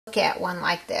Look at one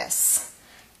like this.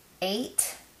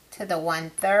 8 to the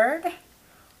 1/3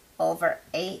 over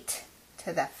 8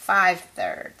 to the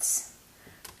 5/3.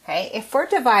 Okay, if we're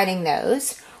dividing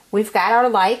those, we've got our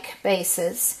like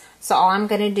bases, so all I'm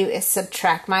going to do is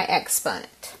subtract my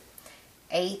exponent.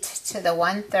 8 to the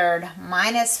 1/3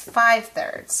 minus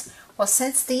 5/3. Well,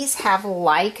 since these have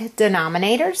like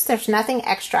denominators, there's nothing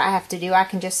extra I have to do. I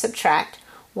can just subtract.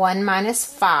 1 minus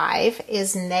 5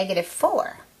 is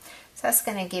 -4. So that's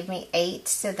going to give me 8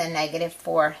 to the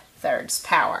 -4/3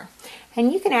 power.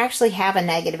 And you can actually have a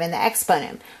negative in the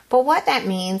exponent. But what that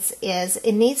means is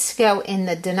it needs to go in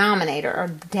the denominator or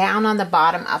down on the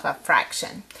bottom of a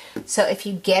fraction. So if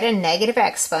you get a negative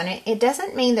exponent, it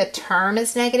doesn't mean the term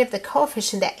is negative. The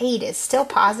coefficient, the 8, is still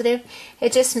positive.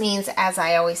 It just means, as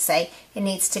I always say, it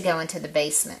needs to go into the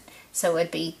basement. So it would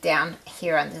be down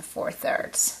here on the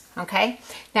 4/3. Okay?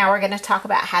 Now we're going to talk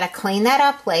about how to clean that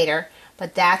up later,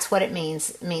 but that's what it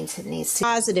means. It means it needs to be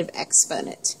positive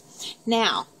exponent.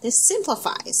 Now, this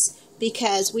simplifies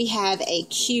because we have a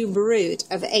cube root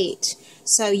of 8.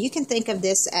 So you can think of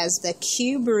this as the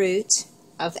cube root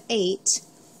of 8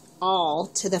 all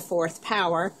to the 4th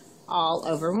power all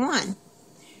over 1.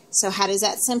 So how does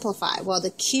that simplify? Well,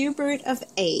 the cube root of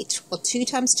 8, well, 2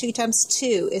 times 2 times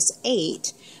 2 is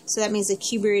 8. So that means the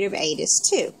cube root of 8 is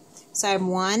 2. So I have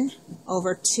 1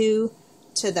 over 2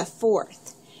 to the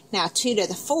 4th. Now, 2 to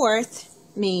the 4th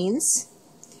means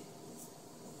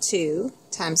 2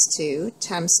 times 2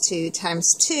 times 2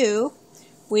 times 2,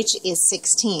 which is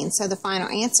 16. So the final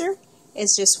answer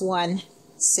is just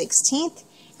 1/16,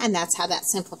 and that's how that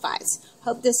simplifies.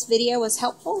 Hope this video was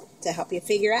helpful to help you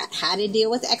figure out how to deal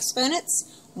with exponents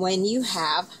when you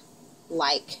have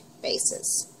like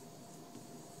bases.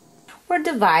 We're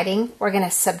dividing, we're going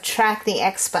to subtract the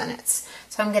exponents.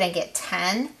 So I'm going to get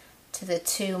 10 to the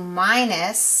 2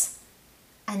 minus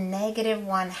a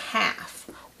 -1/2.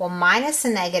 Well, minus a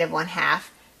 -1/2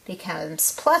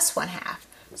 becomes plus 1/2.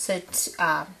 So,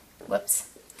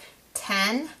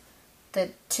 10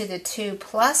 to the 2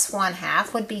 plus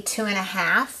 1/2 would be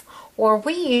 2.5. Or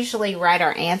we usually write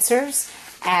our answers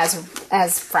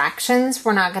as fractions.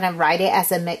 We're not going to write it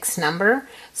as a mixed number.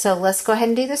 So let's go ahead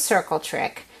and do the circle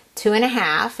trick.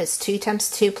 2.5 is 2 times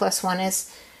 2 plus 1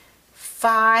 is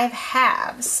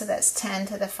 5/2. So that's 10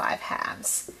 to the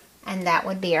 5/2. And that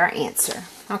would be our answer.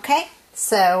 Okay?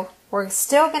 So we're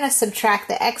still going to subtract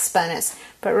the exponents,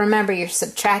 but remember you're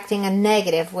subtracting a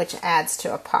negative, which adds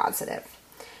to a positive.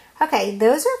 Okay,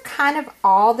 those are kind of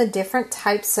all the different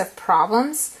types of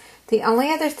problems. The only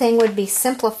other thing would be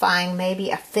simplifying maybe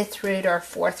a 5th root or a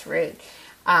 4th root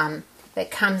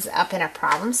that comes up in a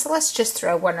problem. So let's just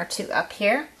throw 1 or 2 up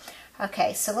here.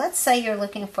 Okay, so let's say you're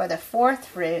looking for the 4th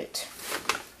root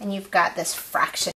and you've got this fraction.